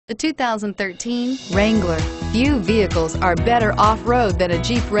The 2013 Wrangler. Few vehicles are better off-road than a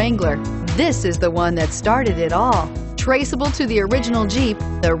Jeep Wrangler. This is the one that started it all. Traceable to the original Jeep,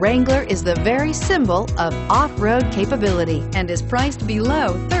 the Wrangler is the very symbol of off-road capability and is priced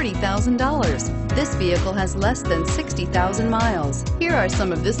below $30,000. This vehicle has less than 60,000 miles. Here are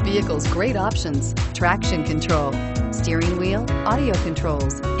some of this vehicle's great options: traction control, steering wheel audio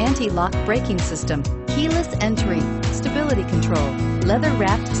controls, anti-lock braking system, keyless entry, stability control,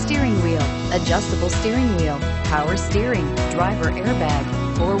 leather-wrapped steering wheel, adjustable steering wheel, power steering, driver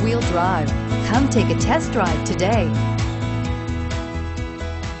airbag, four-wheel drive. Come take a test drive today.